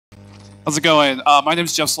How's it going? My name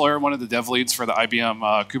is Jeff Sloyer. I'm one of the dev leads for the IBM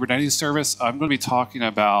Kubernetes service. I'm going to be talking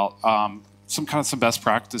about some best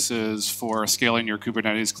practices for scaling your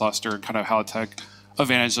Kubernetes cluster and kind of how to take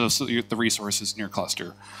advantage of the resources in your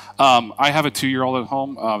cluster. I have a 2-year-old at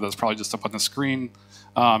home that's probably just up on the screen.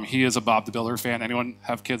 He is a Bob the Builder fan. Anyone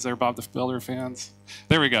have kids that are Bob the Builder fans?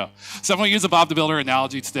 There we go. So I'm going to use a Bob the Builder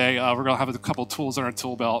analogy today. We're going to have a couple tools in our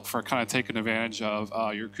tool belt for kind of taking advantage of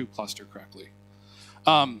your Kube cluster correctly.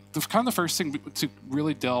 The first thing to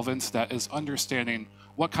really delve into that is understanding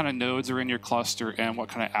what kind of nodes are in your cluster and what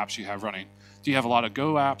kind of apps you have running. Do you have a lot of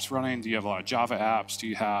Go apps running? Do you have a lot of Java apps? Do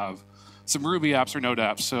you have some Ruby apps or Node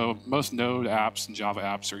apps? So most Node apps and Java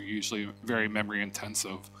apps are usually very memory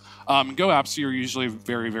intensive. Go apps are usually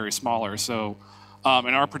very, very smaller. So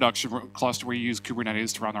in our production cluster, we use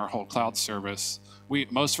Kubernetes to run our whole cloud service.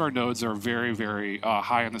 Most of our nodes are very, very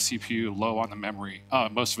high on the CPU, low on the memory.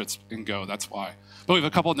 Most of it's in Go, that's why. But we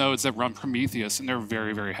have a couple of nodes that run Prometheus, and they're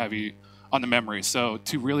very, very heavy on the memory. So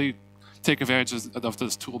to really take advantage of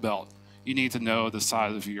this tool belt, you need to know the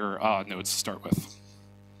size of your nodes to start with.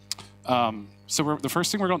 The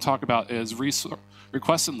first thing we're going to talk about is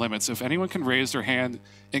requests and limits. If anyone can raise their hand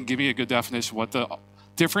and give me a good definition of what the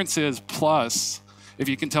difference is, plus if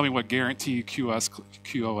you can tell me what guarantee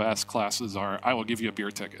QoS classes are, I will give you a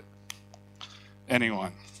beer ticket.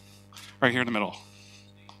 Anyone? Right here in the middle.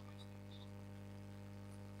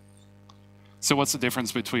 So what's the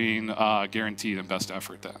difference between guaranteed and best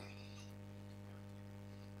effort then?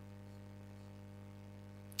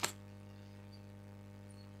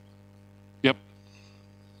 Yep.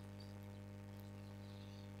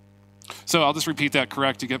 So I'll just repeat that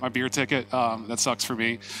correct to get my beer ticket. That sucks for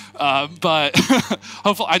me. But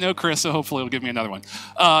hopefully, I know Chris, so hopefully he'll give me another one.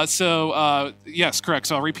 Yes, correct.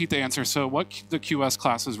 So I'll repeat the answer. So what the QoS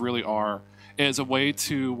classes really are is a way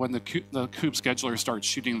to, when the Kube scheduler starts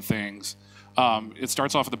shooting things, it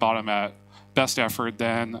starts off at the bottom at best effort,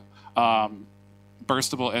 then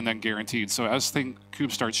burstable, and then guaranteed. So as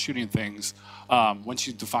Kube starts shooting things, once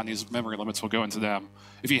you define these memory limits, we'll go into them.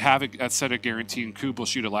 If you have it set at guaranteed, Kube will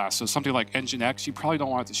shoot it last. So something like Nginx, you probably don't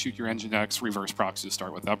want it to shoot your Nginx reverse proxy to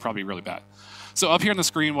start with. That would probably be really bad. So up here on the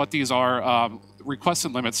screen, what these are, requests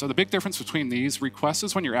and limits. So the big difference between these, requests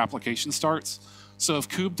is when your application starts. So if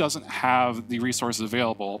Kube doesn't have the resources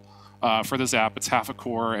available, for this app, it's half a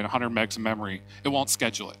core and 100 megs of memory, it won't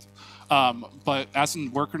schedule it. But as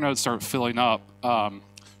worker nodes start filling up,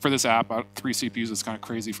 for this app, 3 CPUs is kind of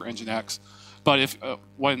crazy for Nginx. But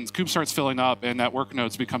when Kube starts filling up and that worker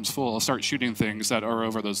nodes becomes full, it'll start shooting things that are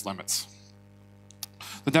over those limits.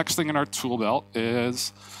 The next thing in our tool belt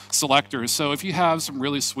is selectors. So if you have some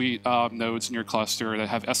really sweet nodes in your cluster that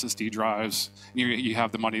have SSD drives, you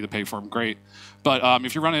have the money to pay for them, great. But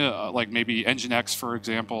if you're running like maybe Nginx, for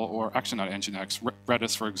example, or actually not Nginx,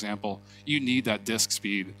 Redis, for example, you need that disk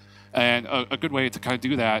speed. And a good way to kind of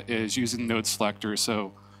do that is using node selectors.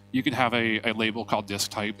 So you can have a label called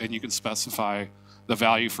disk type, and you can specify the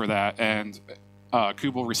value for that, and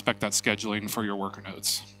Kube will respect that scheduling for your worker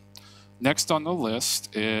nodes. Next on the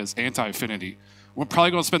list is AntiAffinity. We're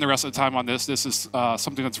probably going to spend the rest of the time on this. This is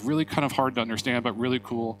something that's really kind of hard to understand, but really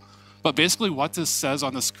cool. But basically what this says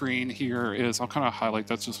on the screen here is, I'll kind of highlight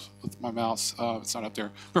that just with my mouse. It's not up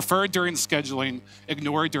there. Preferred during scheduling,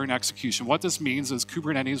 ignored during execution. What this means is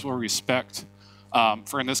Kubernetes will respect,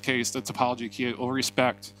 for in this case, the topology key, it will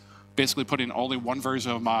respect basically putting only one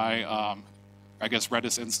version of my, I guess,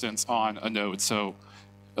 Redis instance on a node. So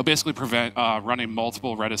it'll basically prevent running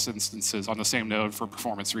multiple Redis instances on the same node for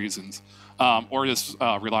performance reasons, or just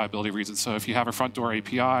reliability reasons. So if you have a front door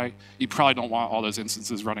API, you probably don't want all those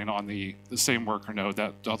instances running on the same worker node.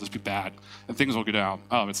 That'll just be bad, and things will go down.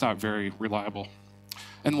 It's not very reliable.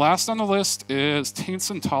 And last on the list is taints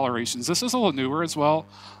and tolerations. This is a little newer as well.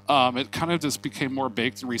 It kind of just became more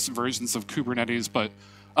baked in recent versions of Kubernetes, but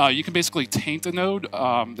you can basically taint a node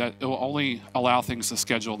that it will only allow things to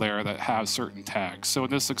schedule there that have certain tags. So in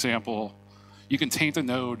this example, you can taint a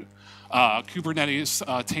node,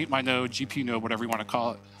 Kubernetes, taint my node, GPU node, whatever you want to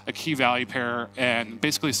call it, a key value pair, and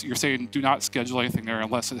basically you're saying do not schedule anything there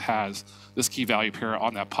unless it has this key value pair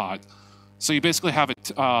on that pod. So you basically have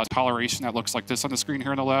a toleration that looks like this on the screen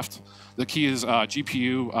here on the left. The key is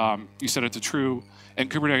GPU, you set it to true, and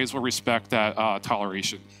Kubernetes will respect that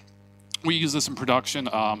toleration. We use this in production.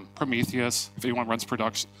 Prometheus, if anyone runs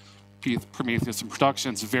Prometheus in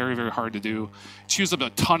production, it's very, very hard to do. It uses up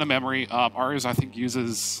a ton of memory. Ours, I think,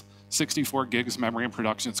 uses 64 gigs of memory in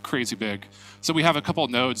production. It's crazy big. So we have a couple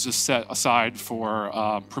of nodes just set aside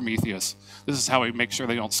for Prometheus. This is how we make sure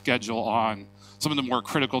they don't schedule on some of the more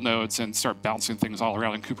critical nodes and start bouncing things all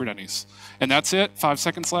around in Kubernetes. And that's it. 5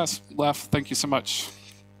 seconds left. Thank you so much.